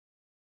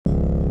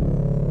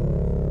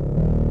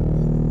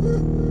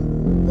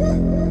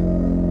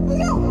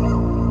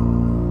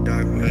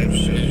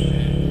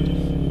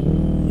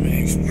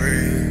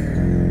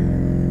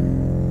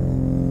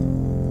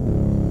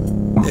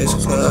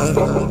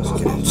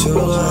too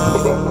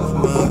loud.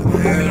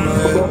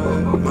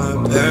 My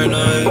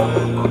paranoia.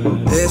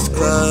 This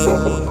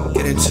club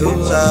getting too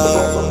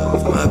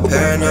loud. My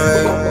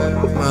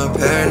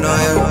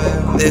paranoia.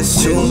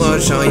 There's too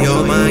much on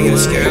your mind, getting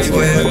scared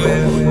for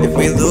you. If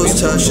we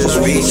lose touch, just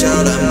reach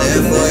out. I'm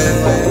there for you.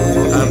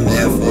 I'm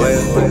there for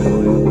you.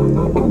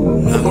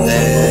 I'm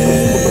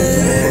there.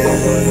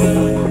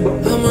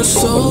 I'm a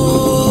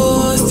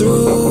soar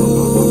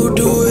through.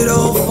 Do it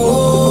all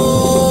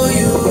for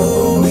you.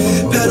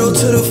 Pedal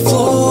to the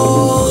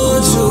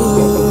floor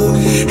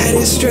too.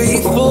 Headed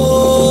straight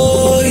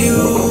for you.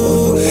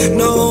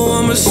 No,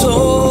 I'm a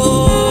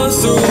soar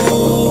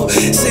through.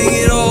 Sing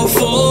it all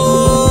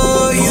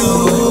for you.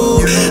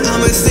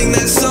 I'ma sing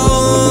that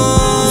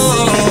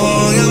song.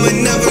 I'ma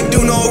never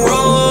do no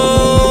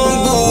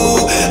wrong,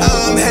 boo.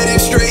 I'm headed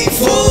straight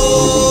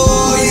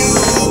for you.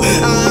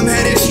 I'm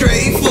headed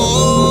straight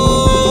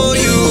for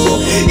you.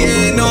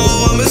 Yeah, no,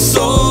 I'm a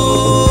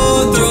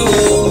soar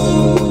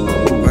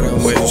through. But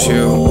I'm with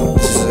you.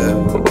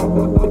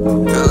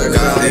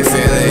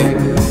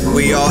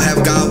 We all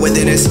have God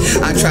within us.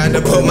 I tried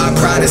to put my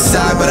pride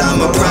aside, but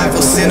I'm a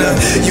prideful sinner.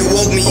 You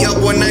woke me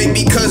up one night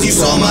because you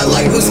saw my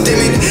light was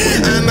dimming.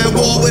 I'm at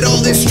war with all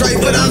this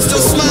strife, but I'm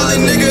still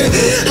smiling, nigga.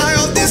 High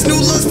off this new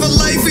lust for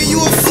life, and you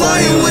are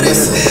flying with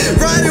us,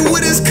 riding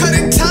with us,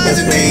 cutting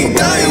ties, and they ain't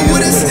dying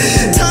with us.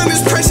 Time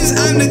is precious,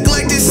 I've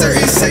neglected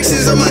certain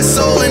sections of my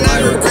soul, and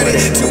I regret it.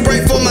 Too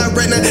bright for my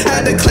retina,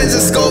 had to cleanse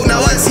the scope,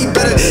 now I see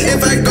better.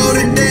 If I go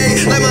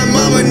today, let my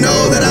mama know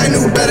that I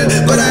knew better,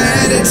 but I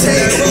had to take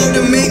that road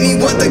to make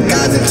me what the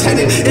God's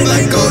intended. If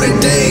I go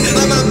today,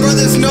 let my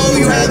brothers know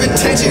you have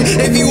intention.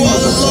 If you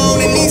all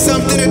alone and need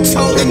something to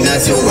told, then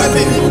that's your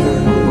weapon.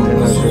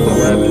 That's your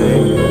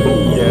weapon,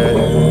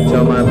 yeah.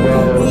 Tell my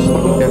bros,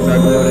 if I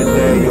go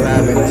today, you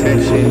have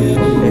intention.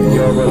 If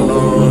you're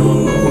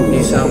alone,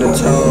 need something to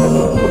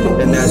told,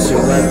 then that's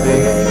your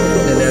weapon.